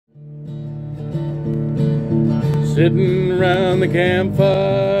Sitting around the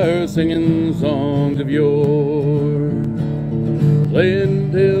campfire singing songs of yore,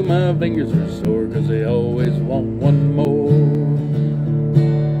 playing till my fingers are sore 'cause they always want one more.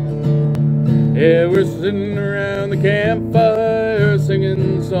 Yeah, we're sitting around the campfire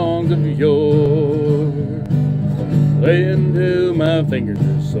singing songs of yore, playing till my fingers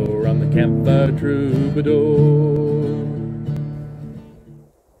are sore on the Campfire Troubadour.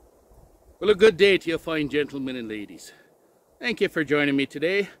 Well, a good day to you fine gentlemen and ladies. Thank you for joining me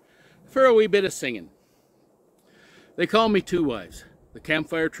today for a wee bit of singing. They call me Two Wives, the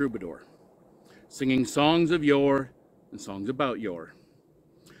Campfire Troubadour, singing songs of yore and songs about yore.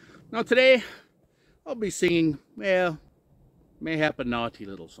 Now today, I'll be singing, well, mayhap a naughty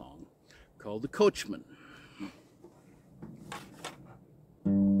little song called the Coachman.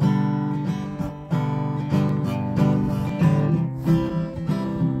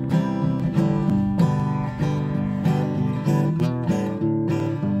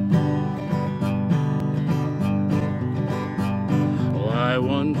 I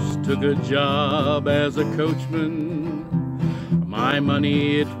once took a job as a coachman. My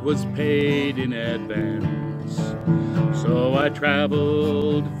money, it was paid in advance. So I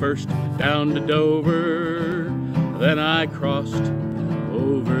traveled first down to Dover, then I crossed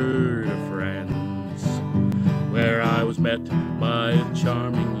over to France, where I was met by a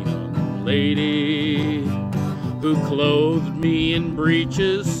charming young lady who clothed me in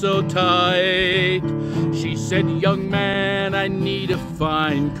breeches so tight. She said, "Young man, I need a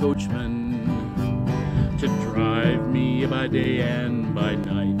fine coachman to drive me by day and by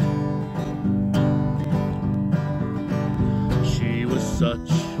night." She was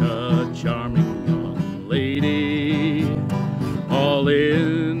such a charming young lady, all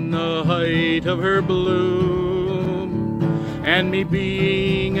in the height of her bloom, and me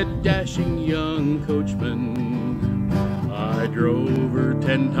being a dashing young coachman, I drove her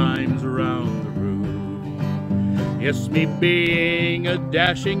 10 times around the room. Yes, me being a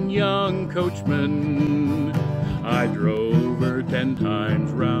dashing young coachman, I drove her 10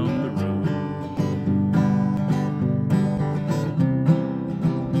 times round the room.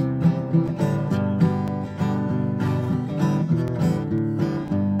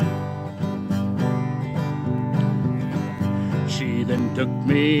 She then took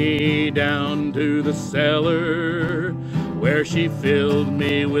me down to the cellar, where she filled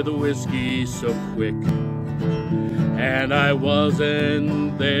me with whiskey so quick, and I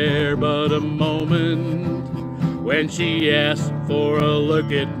wasn't there but a moment when she asked for a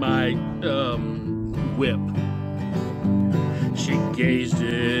look at my whip. She gazed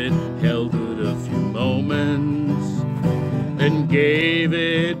it, held it a few moments, then gave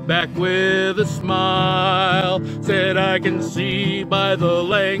it back with a smile, said, "I can see by the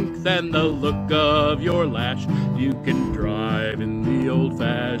length and the look of your lash, you can drive in the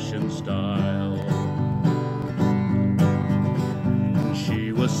old-fashioned style."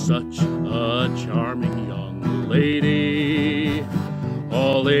 She was such a charming young lady,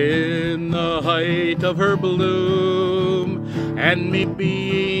 all in the height of her bloom, and me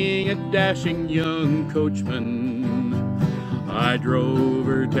being a dashing young coachman, I drove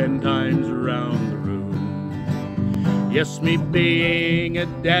her 10 times around the room. Yes, me being a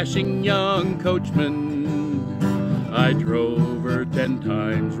dashing young coachman, I drove her 10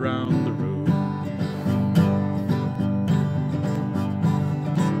 times round the room.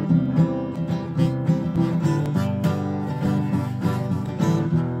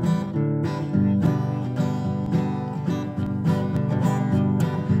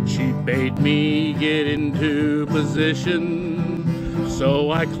 She bade me get into position,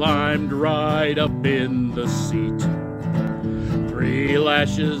 so I climbed right up in the seat. 3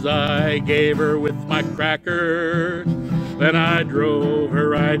 lashes I gave her with my cracker, then I drove her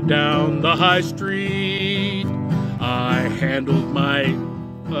right down the high street. I handled my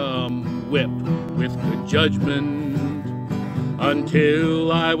whip with good judgment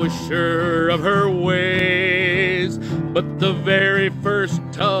until I was sure of her ways. But the very first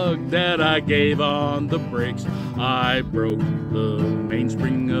tug that I gave on the brakes, I broke the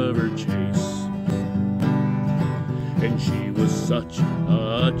mainspring of her chase. And she was such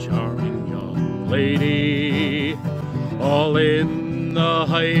a charming young lady, all in the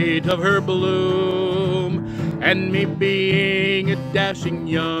height of her bloom, and me being a dashing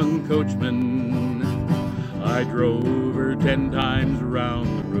young coachman, I drove her 10 times around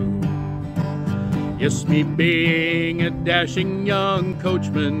the room. Yes, me being a dashing young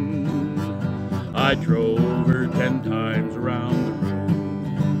coachman, I drove her 10 times around the room.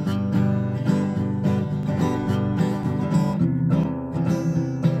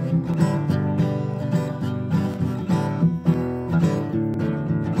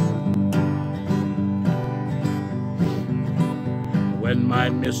 my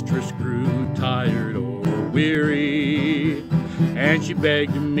mistress grew tired or weary, and she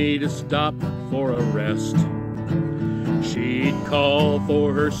begged me to stop for a rest. She'd call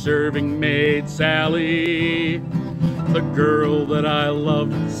for her serving maid Sally, the girl that I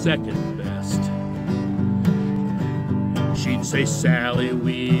loved second best. She'd say, "Sally,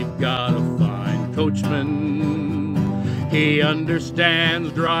 we've got a fine coachman. He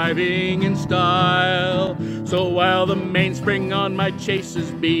understands driving in style. So while the mainspring on my chase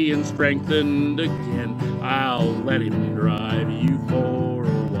is being strengthened again, I'll let him drive you for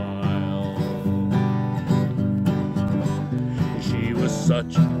a while." She was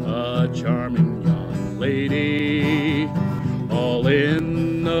such a charming young lady, all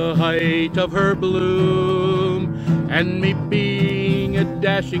in the height of her bloom, and me being a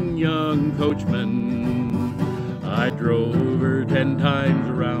dashing young coachman, I drove her 10 times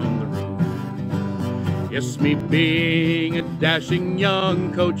around the room. Yes, me being a dashing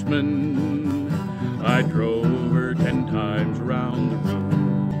young coachman, I drove her 10 times around the room.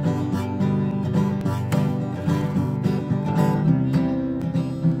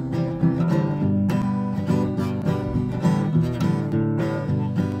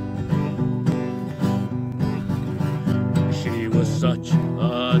 She was such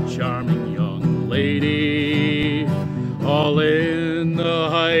a charming young lady, all in the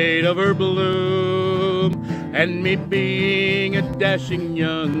height of her bloom, and me being a dashing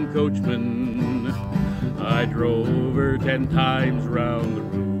young coachman, I drove her 10 times round the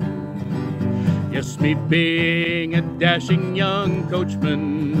room. Yes, me being a dashing young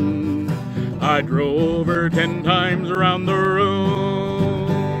coachman, I drove her 10 times around the room.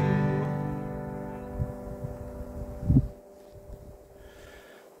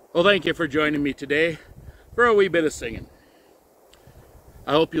 Well, thank you for joining me today for a wee bit of singing.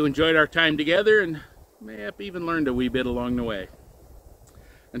 I hope you enjoyed our time together and maybe even learned a wee bit along the way.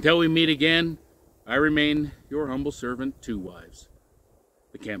 Until we meet again, I remain your humble servant, 2 wives,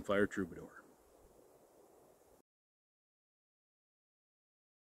 the Campfire Troubadour.